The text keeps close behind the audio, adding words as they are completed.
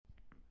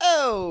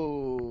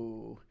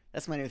oh.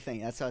 That's my new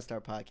thing. That's how I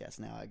start podcasts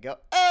now. I go,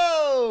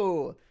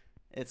 oh.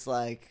 It's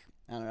like,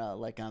 I don't know,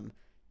 like I'm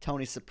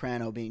Tony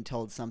Soprano being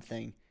told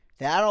something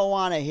that I don't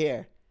want to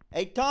hear.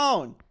 Hey,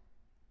 Tone,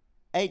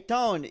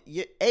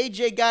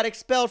 AJ got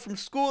expelled from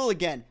school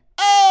again.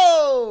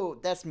 Oh,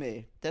 that's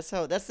me. That's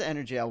the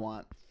energy I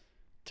want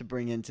to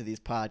bring into these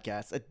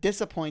podcasts. A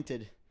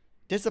disappointed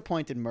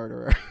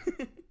murderer.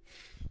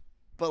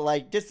 But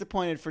like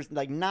disappointed for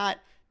like not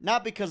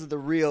because of the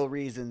real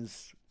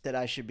reasons that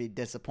I should be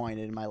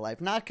disappointed in my life.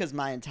 Not because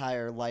my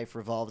entire life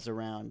revolves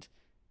around,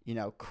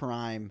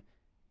 crime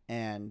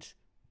and,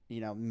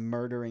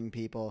 murdering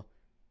people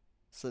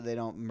so they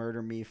don't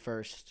murder me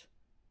first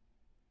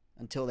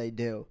until they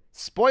do.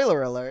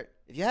 Spoiler alert.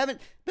 If you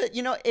haven't, but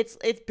it's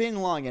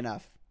been long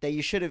enough that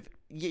you should have,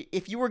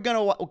 if you were going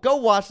to go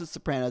watch The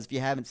Sopranos if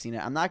you haven't seen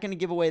it. I'm not going to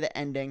give away the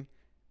ending,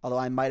 although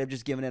I might have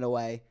just given it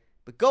away.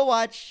 But go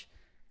watch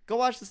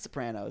The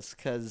Sopranos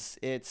because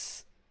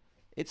it's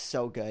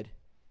so good.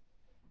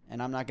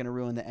 And I'm not going to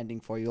ruin the ending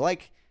for you.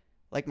 Like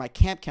my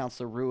camp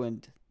counselor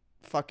ruined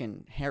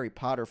fucking Harry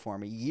Potter for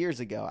me years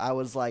ago. I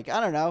was like, I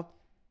don't know.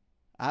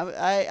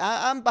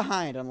 I'm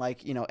behind on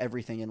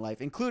everything in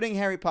life, including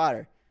Harry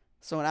Potter.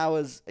 So when I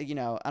was, I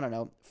don't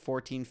know,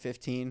 14,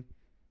 15,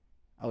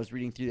 I was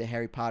reading through the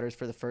Harry Potters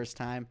for the first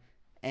time.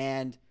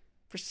 And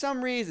for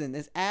some reason,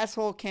 this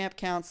asshole camp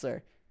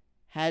counselor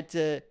had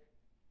to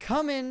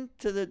come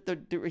into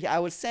I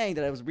was saying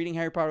that I was reading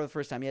Harry Potter for the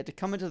first time. He had to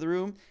come into the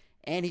room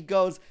and he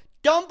goes,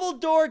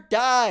 Dumbledore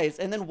dies,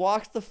 and then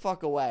walks the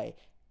fuck away.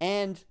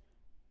 And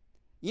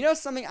you know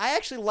something? I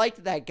actually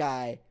liked that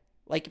guy.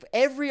 Like,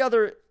 every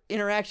other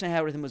interaction I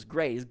had with him was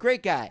great. He's a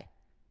great guy.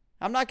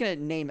 I'm not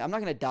going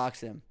to dox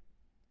him.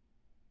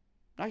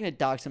 I'm not going to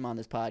dox him on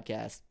this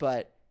podcast,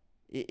 but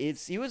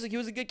he was a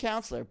good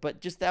counselor, but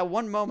just that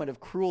one moment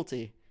of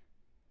cruelty.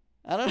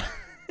 I don't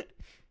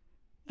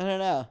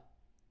know.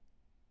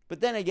 But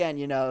then again,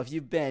 if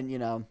you've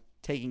been,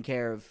 taking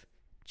care of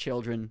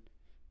children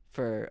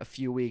for a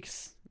few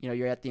weeks,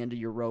 you're at the end of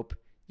your rope,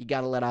 you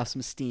got to let off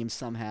some steam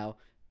somehow.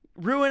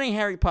 Ruining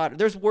Harry Potter.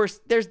 There's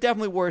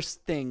definitely worse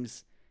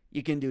things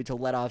you can do to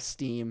let off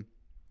steam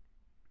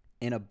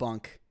in a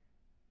bunk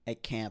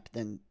at camp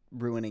than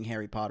ruining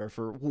Harry Potter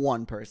for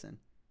one person.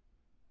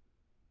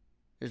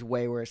 There's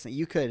way worse things.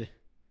 You could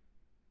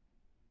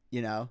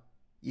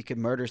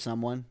murder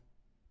someone.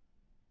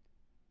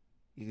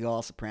 You could go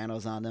all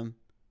Sopranos on them.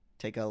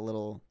 Take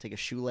a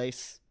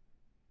shoelace,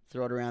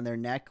 throw it around their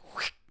neck,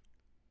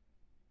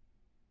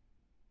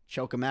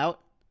 choke them out.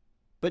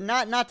 But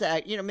not to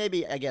act,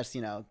 maybe, I guess,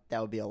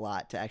 that would be a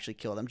lot to actually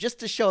kill them. Just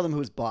to show them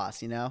who's boss,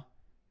 That'd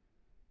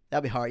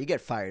be hard. You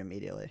get fired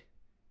immediately.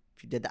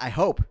 If you did that, I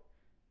hope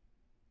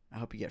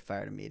you get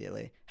fired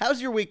immediately.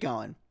 How's your week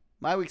going?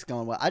 My week's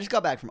going well. I just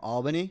got back from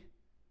Albany.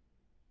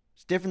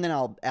 It's different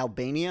than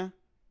Albania.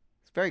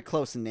 It's very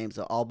close in names,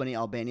 though. Albany,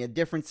 Albania. The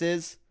difference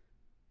is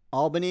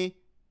Albany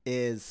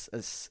is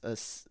a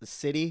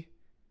city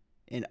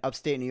in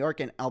upstate New York,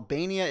 and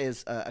Albania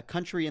is a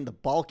country in the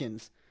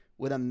Balkans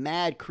with a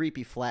mad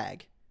creepy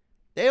flag.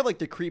 They have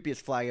the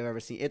creepiest flag I've ever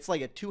seen. It's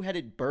like a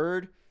two-headed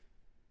bird.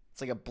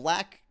 It's like a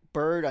black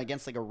bird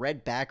against a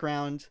red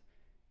background,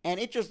 and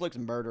it just looks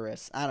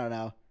murderous. I don't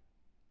know.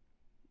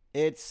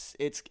 It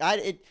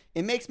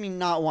makes me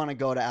not want to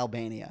go to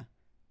Albania.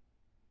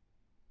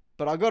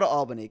 But I'll go to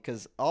Albany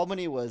because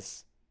Albany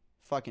was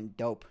fucking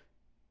dope.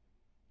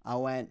 I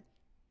went.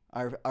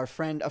 A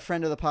friend of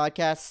the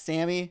podcast,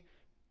 Sammy,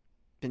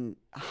 been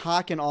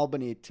hawking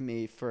Albany to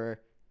me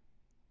for,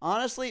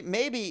 honestly,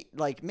 maybe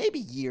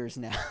years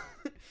now.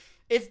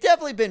 It's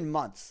definitely been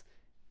months.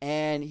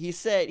 And he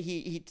said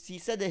he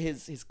said that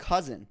his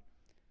cousin,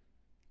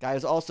 guy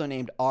who's also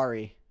named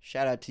Ari,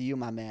 shout out to you,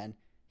 my man.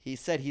 He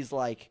said he's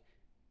like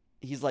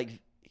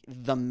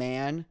the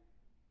man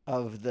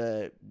of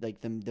the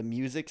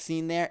music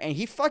scene there, and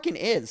he fucking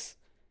is.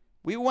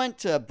 We went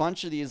to a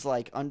bunch of these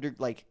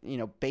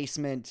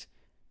basement,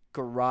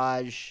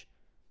 garage,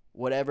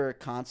 whatever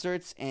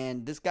concerts,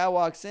 and this guy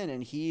walks in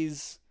and he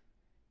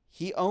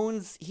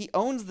owns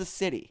the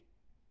city.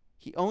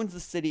 He owns the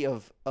city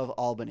of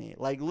Albany.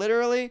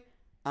 Literally,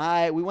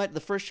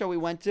 the first show we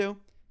went to,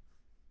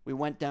 we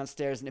went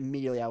downstairs and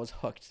immediately I was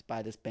hooked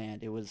by this band.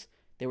 They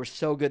were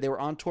so good. They were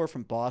on tour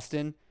from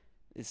Boston.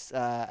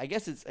 I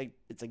guess it's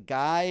a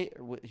guy.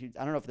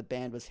 I don't know if the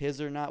band was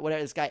his or not.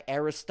 Whatever. This guy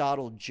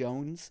Aristotle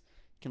Jones.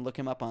 You can look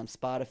him up on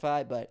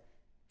Spotify, but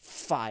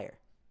fire.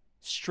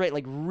 Straight,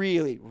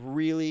 really,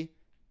 really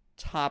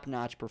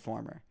top-notch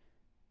performer.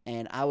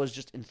 And I was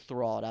just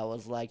enthralled. I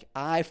was like,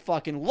 I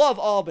fucking love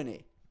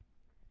Albany.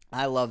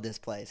 I love this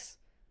place.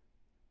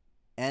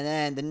 And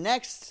then the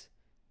next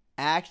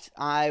act,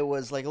 I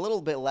was a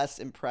little bit less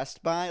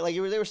impressed by. They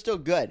were still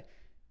good.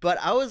 But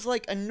I was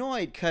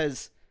annoyed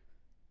because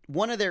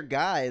one of their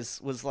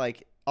guys was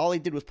all he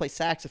did was play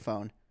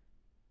saxophone.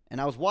 And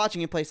I was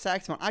watching him play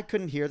saxophone. I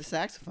couldn't hear the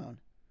saxophone.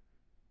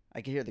 I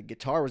could hear the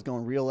guitar was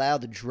going real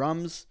loud. The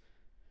drums,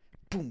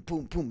 boom,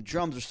 boom, boom.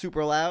 Drums are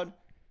super loud.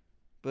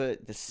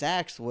 But the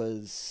sax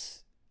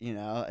was,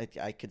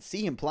 I could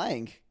see him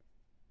playing.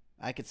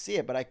 I could see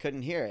it, but I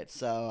couldn't hear it.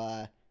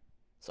 So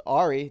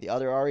Ari, the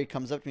other Ari,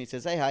 comes up to me and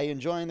says, "Hey, how you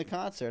enjoying the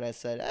concert?" I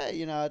said, "Hey,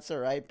 it's all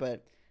right,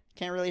 but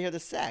can't really hear the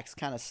sax.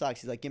 Kind of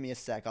sucks." He's like, "Give me a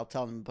sec. I'll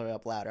tell them to put it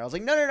up louder." I was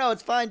like, "No,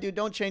 it's fine, dude.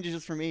 Don't change it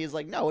just for me." He's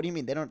like, "No, what do you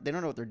mean? They don't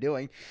know what they're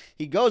doing."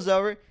 He goes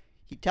over,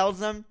 he tells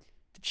them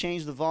to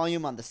change the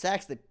volume on the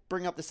sax. They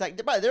bring up the sax.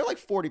 There are like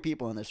 40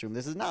 people in this room.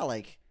 This is not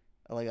like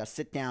a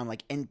sit down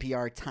like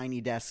NPR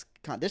tiny desk.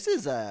 This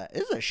is a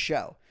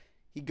show.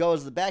 He goes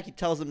to the back. He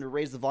tells them to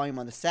raise the volume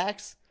on the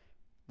sax.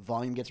 The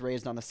volume gets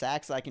raised on the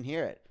sax. I can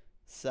hear it.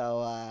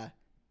 So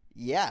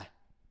yeah,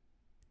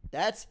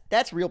 that's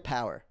real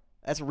power.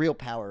 That's real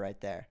power right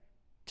there.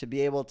 To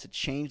be able to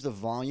change the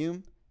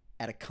volume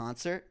at a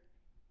concert.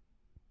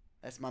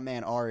 That's my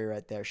man Ari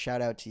right there.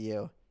 Shout out to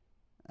you.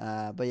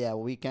 But yeah, the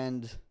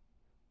weekend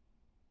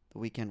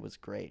was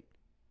great.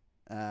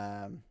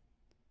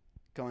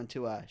 Going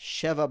to a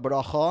Sheva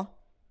Bracha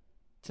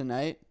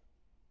tonight.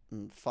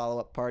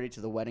 Follow-up party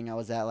to the wedding I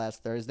was at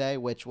last Thursday,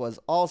 which was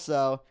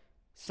also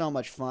so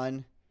much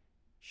fun.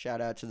 Shout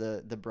out to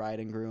the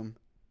bride and groom.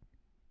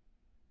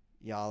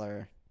 Y'all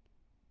are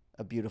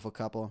a beautiful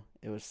couple.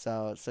 It was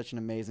such an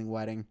amazing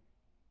wedding.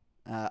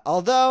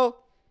 Although,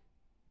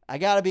 I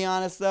gotta be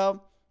honest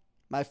though,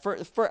 I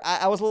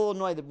was a little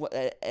annoyed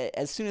that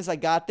as soon as I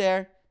got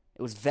there,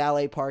 it was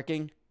valet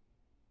parking.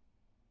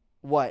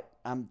 What?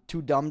 I'm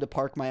too dumb to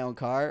park my own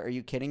car? Are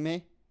you kidding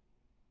me?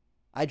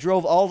 I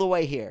drove all the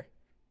way here.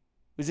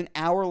 It was an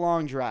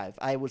hour-long drive.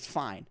 I was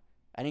fine.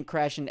 I didn't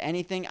crash into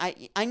anything.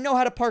 I know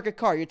how to park a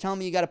car. You're telling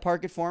me you got to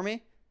park it for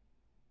me?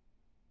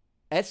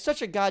 That's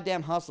such a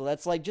goddamn hustle.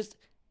 That's like just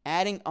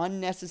adding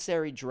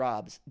unnecessary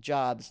jobs.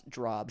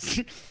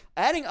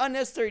 Adding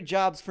unnecessary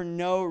jobs for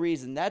no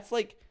reason. That's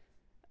like,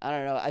 I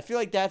don't know. I feel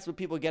like that's what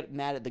people get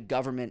mad at the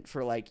government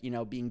for, like,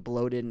 being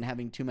bloated and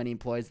having too many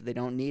employees that they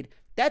don't need.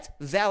 That's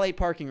valet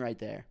parking right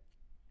there.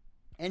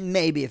 And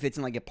maybe if it's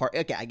in like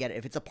okay, I get it.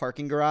 If it's a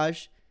parking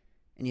garage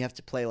and you have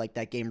to play like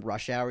that game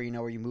Rush Hour,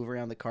 where you move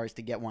around the cars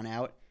to get one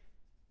out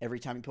every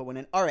time you put one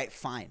in. All right,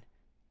 fine.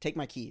 Take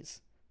my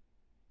keys.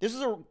 This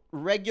is a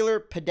regular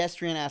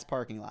pedestrian-ass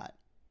parking lot.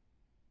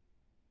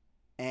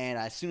 And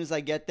as soon as I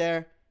get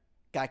there,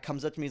 guy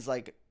comes up to me, he's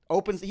like,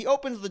 he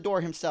opens the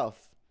door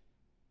himself.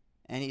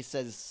 And he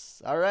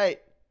says, "All right,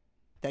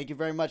 thank you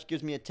very much,"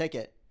 gives me a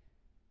ticket.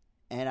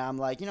 And I'm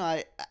like,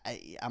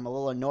 I'm a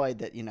little annoyed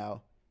that,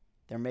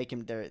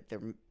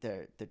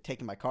 they're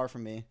taking my car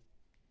from me.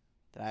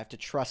 That I have to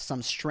trust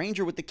some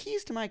stranger with the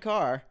keys to my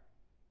car.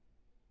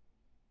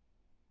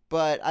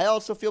 But I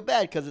also feel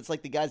bad because it's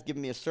like the guy's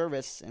giving me a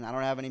service and I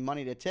don't have any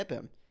money to tip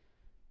him.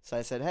 So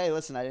I said, "Hey,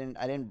 listen, I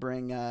didn't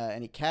bring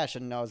any cash. I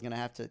didn't know I was gonna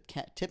have to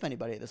tip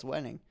anybody at this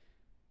wedding.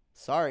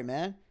 Sorry,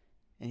 man."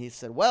 And he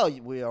said, "Well,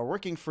 we are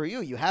working for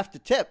you. You have to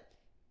tip."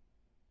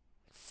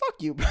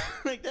 Fuck you, bro.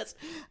 Like that's.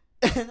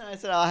 And I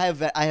said, "I have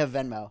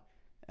Venmo."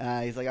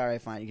 He's like, "All right,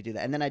 fine, you can do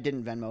that." And then I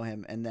didn't Venmo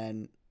him. And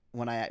then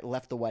when I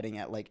left the wedding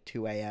at like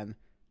 2 a.m.,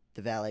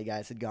 the valet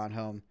guys had gone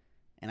home,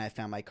 and I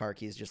found my car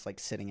keys just like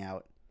sitting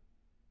out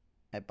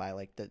by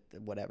like the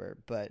whatever.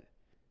 But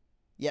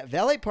yeah,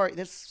 valet park.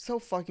 That's so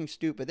fucking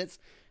stupid. That's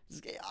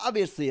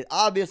obviously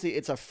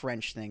it's a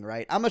French thing,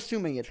 right? I'm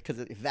assuming it's because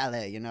it's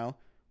valet,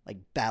 like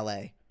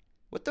ballet.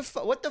 What the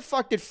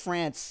fuck did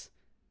France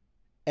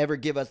ever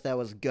give us that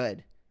was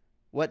good?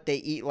 What, they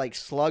eat like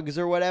slugs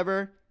or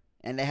whatever,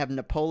 and they have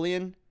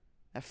Napoleon,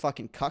 that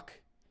fucking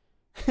CUCK.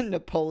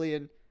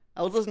 Napoleon.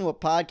 I was listening to a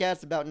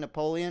podcast about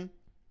Napoleon.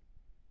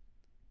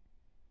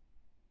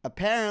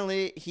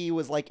 Apparently, he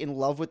was like in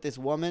love with this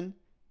woman,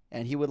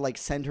 and he would like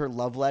send her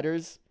love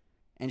letters,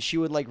 and she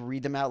would like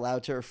read them out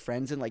loud to her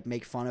friends and like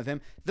make fun of him.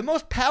 The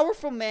most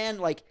powerful man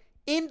like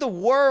in the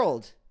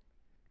world.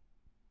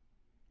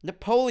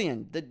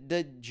 Napoleon,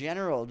 the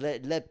general,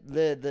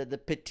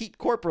 the petite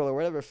corporal or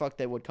whatever the fuck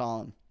they would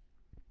call him.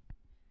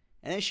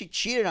 And then she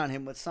cheated on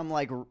him with some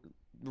like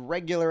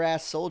regular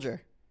ass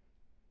soldier.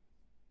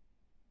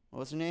 What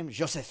was her name?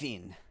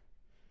 Josephine.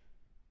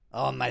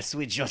 "Oh, my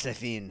sweet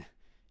Josephine,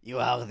 you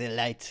are the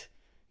light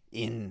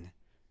in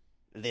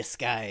the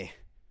sky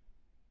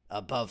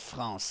above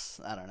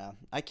France." I don't know.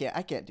 I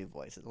can't do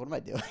voices. What am I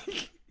doing?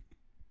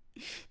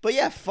 But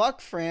yeah,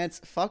 fuck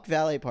France. Fuck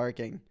valet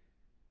parking.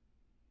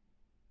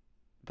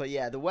 But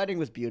yeah, the wedding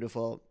was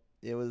beautiful.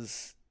 It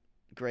was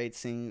great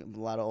seeing a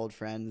lot of old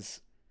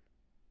friends.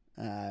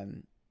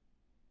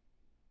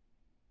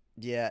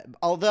 Yeah,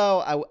 although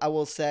I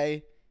will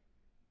say,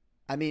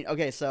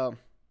 okay, so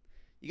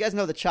you guys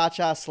know the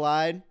cha-cha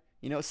slide?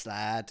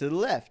 Slide to the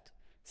left,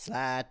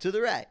 slide to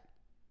the right.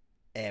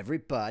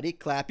 Everybody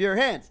clap your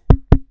hands.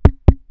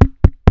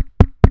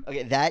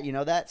 Okay,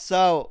 that?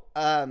 So,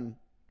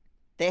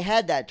 they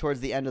had that towards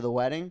the end of the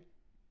wedding.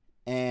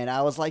 And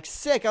I was like,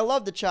 sick, I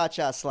love the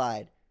cha-cha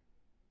slide.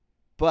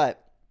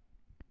 But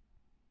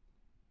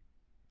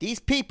these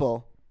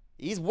people,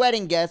 these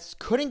wedding guests,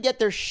 couldn't get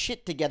their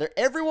shit together.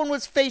 Everyone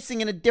was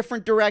facing in a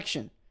different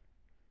direction.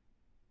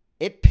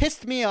 It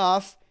pissed me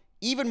off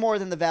even more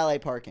than the valet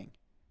parking.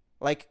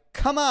 Like,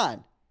 come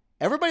on.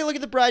 Everybody look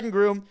at the bride and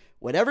groom.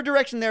 Whatever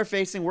direction they're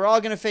facing, we're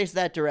all going to face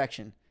that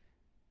direction.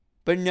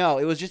 But no,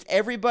 it was just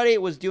everybody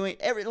was doing,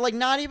 like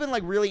not even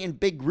like really in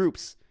big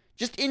groups,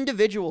 just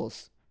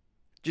individuals.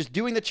 Just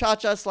doing the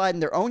cha-cha slide in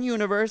their own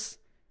universe,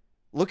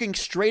 looking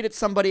straight at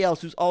somebody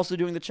else who's also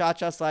doing the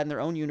cha-cha slide in their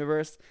own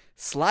universe,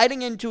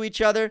 sliding into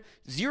each other,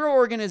 zero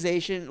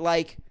organization.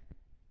 Like,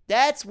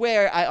 that's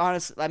where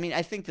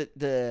I think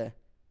that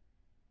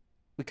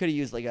we could have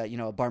used like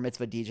a bar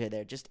mitzvah DJ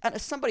there. Just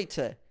somebody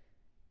to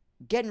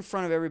get in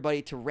front of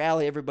everybody, to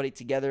rally everybody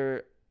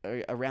together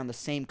around the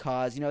same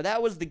cause.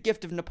 That was the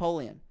gift of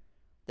Napoleon.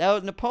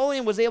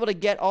 Napoleon was able to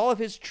get all of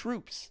his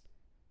troops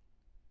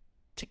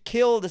to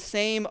kill the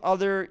same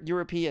other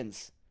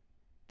Europeans.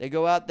 They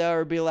go out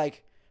there and be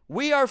like,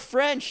 we are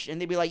French.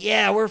 And they'd be like,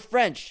 yeah, we're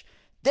French.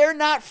 They're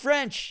not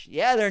French.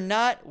 Yeah, they're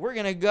not. We're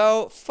going to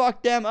go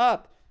fuck them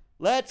up.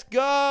 Let's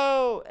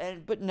go.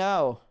 But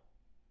no,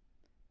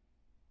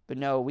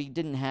 we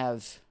didn't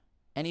have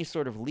any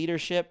sort of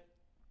leadership.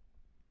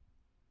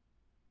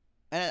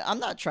 And I'm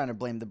not trying to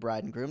blame the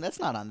bride and groom. That's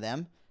not on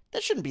them.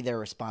 That shouldn't be their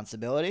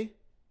responsibility.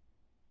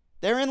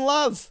 They're in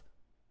love.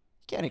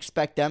 You can't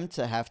expect them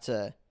to have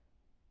to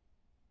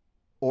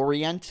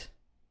orient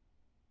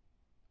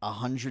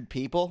 100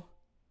 people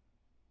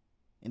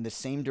in the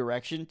same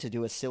direction to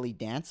do a silly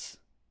dance.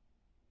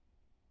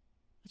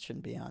 It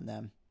shouldn't be on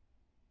them.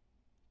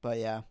 But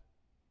yeah,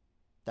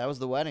 that was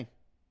the wedding.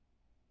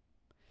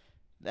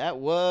 I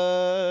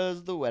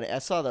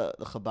saw the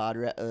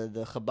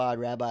Chabad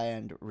rabbi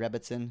and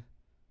Rebbitzin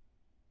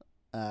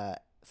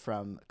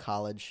from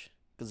college,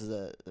 because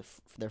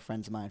they're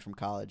friends of mine from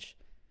college.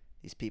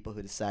 These people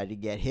who decided to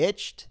get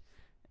hitched,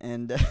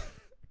 and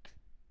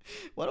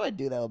why do I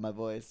do that with my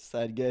voice?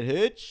 Decided to get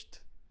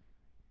hitched.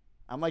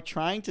 I'm like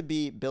trying to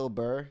be Bill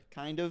Burr,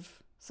 kind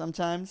of,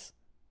 sometimes.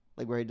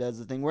 Like where he does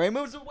the thing where he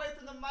moves away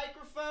from the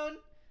microphone.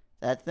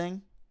 That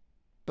thing.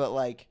 But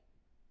like,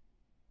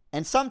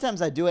 and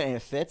sometimes I do it and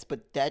it fits,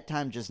 but that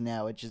time just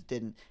now, it just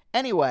didn't.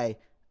 Anyway,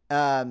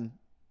 I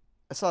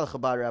saw the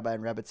Chabad rabbi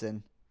in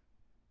Rebbitzin.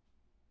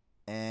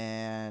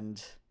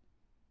 And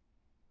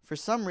for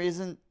some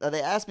reason,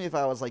 they asked me if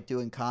I was like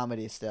doing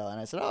comedy still. And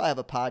I said, I have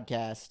a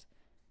podcast.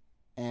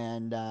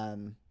 And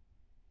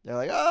they're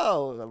like,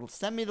 oh,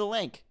 send me the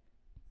link.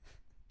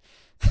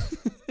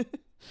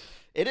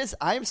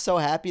 I'm so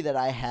happy that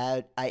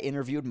I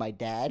interviewed my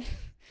dad,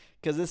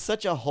 because it's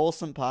such a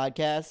wholesome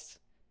podcast.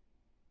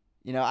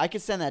 I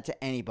could send that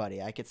to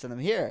anybody. I could send them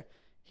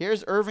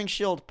here's Irving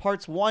Shield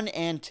parts 1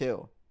 and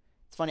 2.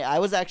 It's funny. I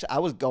was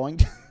going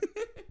to,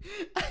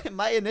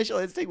 my initial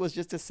instinct was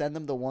just to send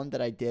them the one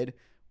that I did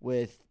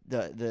with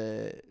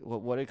the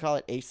what do you call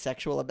it?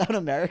 Asexual About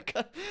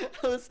America.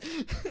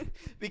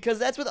 Because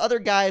that's with other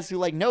guys who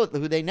like know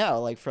who they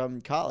know, like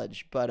from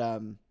college. But I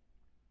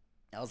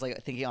was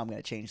like thinking, I'm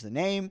gonna change the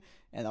name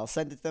and I'll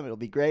send it to them. It'll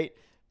be great.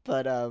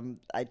 But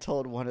I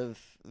told one of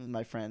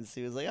my friends,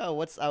 he was like, I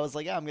was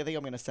like, I'm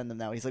gonna send them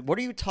now. He's like, what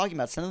are you talking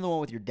about? Send them the one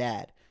with your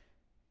dad.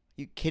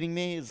 You kidding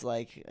me? It's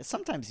like,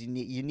 sometimes you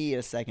need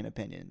a second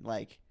opinion.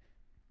 Like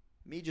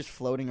me just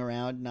floating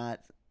around,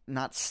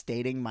 not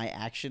stating my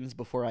actions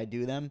before I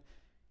do them,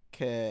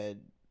 could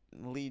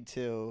lead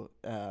to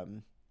I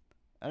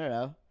don't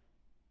know,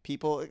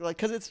 people like,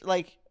 because it's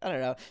like, I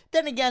don't know.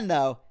 Then again,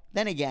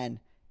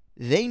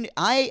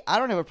 I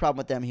don't have a problem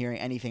with them hearing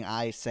anything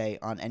I say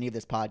on any of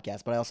this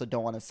podcast, but I also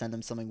don't want to send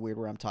them something weird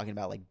where I'm talking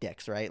about like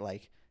dicks, right?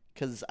 Like,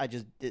 because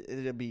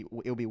it'll be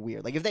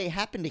weird. Like if they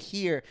happen to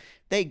hear,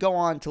 they go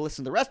on to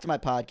listen to the rest of my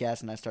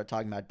podcast and I start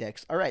talking about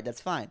dicks, all right,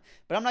 that's fine.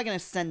 But I'm not going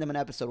to send them an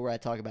episode where I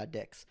talk about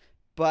dicks.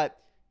 But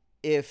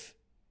if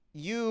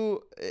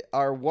you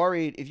are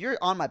worried, if you're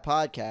on my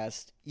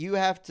podcast, you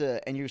have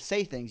to, and you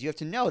say things, you have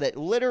to know that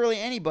literally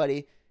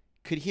anybody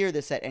could hear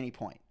this at any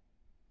point.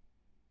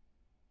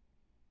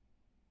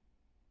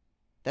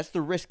 That's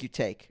the risk you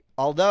take.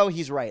 Although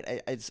he's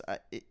right.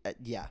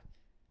 Yeah.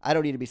 I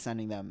don't need to be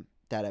sending them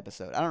that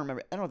episode. I don't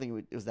remember. I don't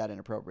think it was that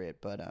inappropriate,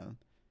 but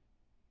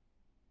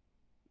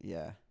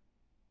yeah.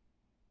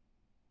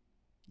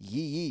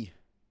 Yee.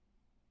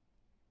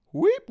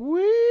 Whip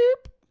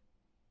whip.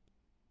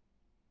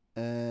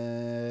 Do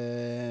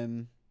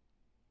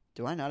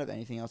I not have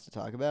anything else to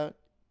talk about?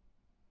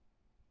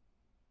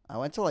 I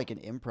went to like an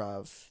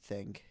improv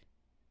thing.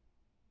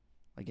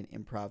 Like an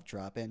improv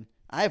drop-in.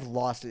 I've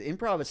lost it.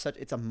 Improv is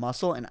it's a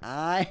muscle, and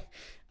I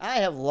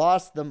have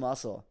lost the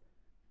muscle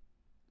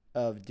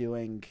of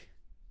doing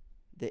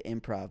the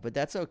improv, but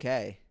that's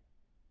okay,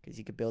 because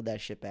you could build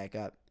that shit back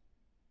up.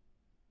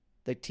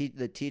 The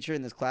teacher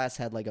in this class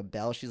had like a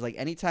bell. She's like,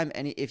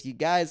 if you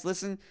guys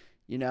listen,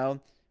 we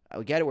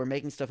get it. We're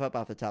making stuff up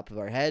off the top of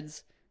our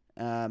heads,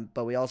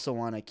 but we also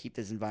want to keep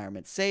this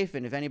environment safe.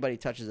 And if anybody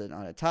touches it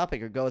on a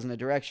topic or goes in a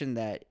direction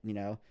that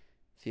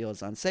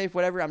feels unsafe,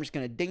 whatever, I'm just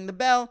gonna ding the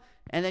bell,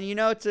 and then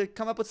to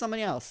come up with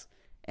something else.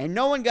 And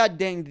no one got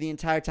dinged the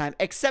entire time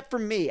except for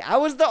me. I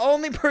was the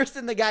only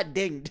person that got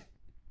dinged,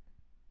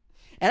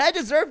 and I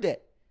deserved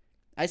it.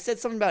 I said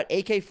something about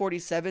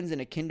AK-47s in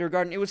a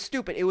kindergarten. It was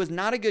stupid. It was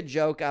not a good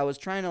joke. I was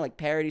trying to like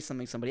parody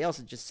something somebody else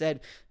had just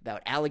said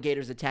about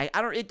alligators attack.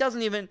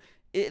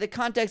 The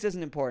context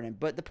isn't important,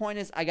 but the point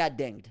is I got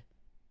dinged.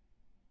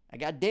 I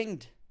got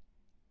dinged.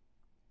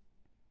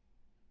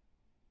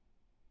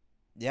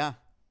 Yeah.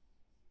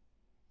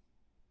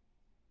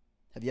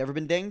 Have you ever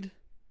been dinged?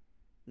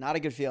 Not a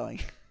good feeling.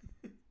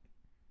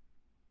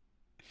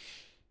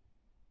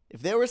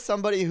 If there was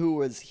somebody who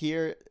was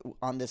here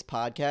on this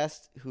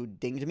podcast who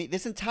dinged me,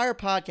 this entire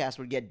podcast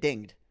would get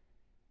dinged.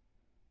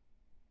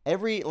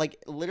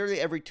 Literally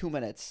every 2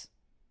 minutes,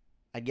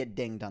 I'd get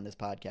dinged on this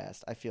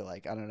podcast. I feel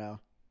like, I don't know.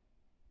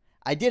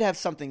 I did have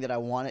something that I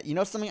wanted. You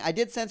know something? I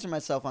did censor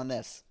myself on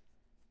this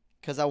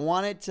because I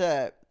wanted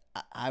to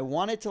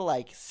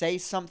like say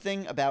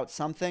something about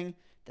something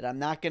that I'm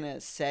not going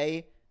to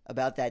say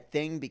about that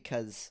thing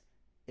because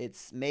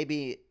it's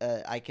maybe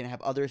I can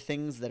have other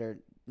things that are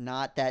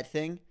not that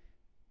thing.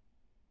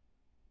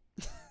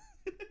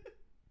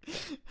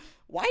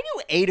 Why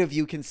do 8 of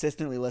you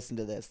consistently listen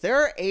to this? There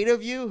are 8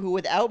 of you who,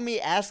 without me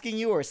asking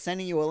you or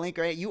sending you a link,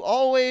 right? You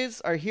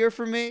always are here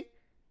for me.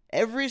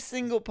 Every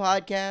single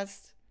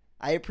podcast.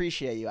 I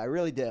appreciate you. I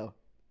really do.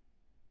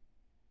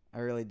 I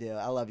really do.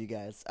 I love you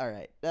guys. All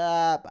right.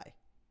 Bye.